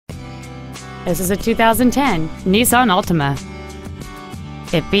This is a 2010 Nissan Altima.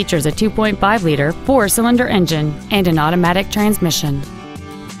 It features a 2.5-liter four-cylinder engine and an automatic transmission.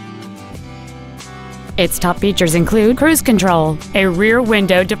 Its top features include cruise control, a rear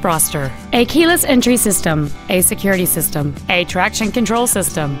window defroster, a keyless entry system, a security system, a traction control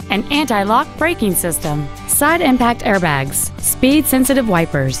system, an anti-lock braking system, side impact airbags, speed-sensitive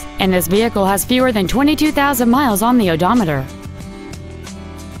wipers, and this vehicle has fewer than 22,000 miles on the odometer.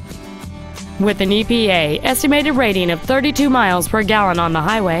 With an EPA estimated rating of 32 miles per gallon on the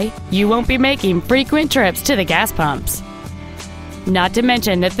highway, you won't be making frequent trips to the gas pumps. Not to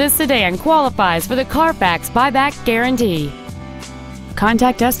mention that this sedan qualifies for the Carfax buyback guarantee.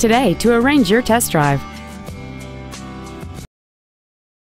 Contact us today to arrange your test drive.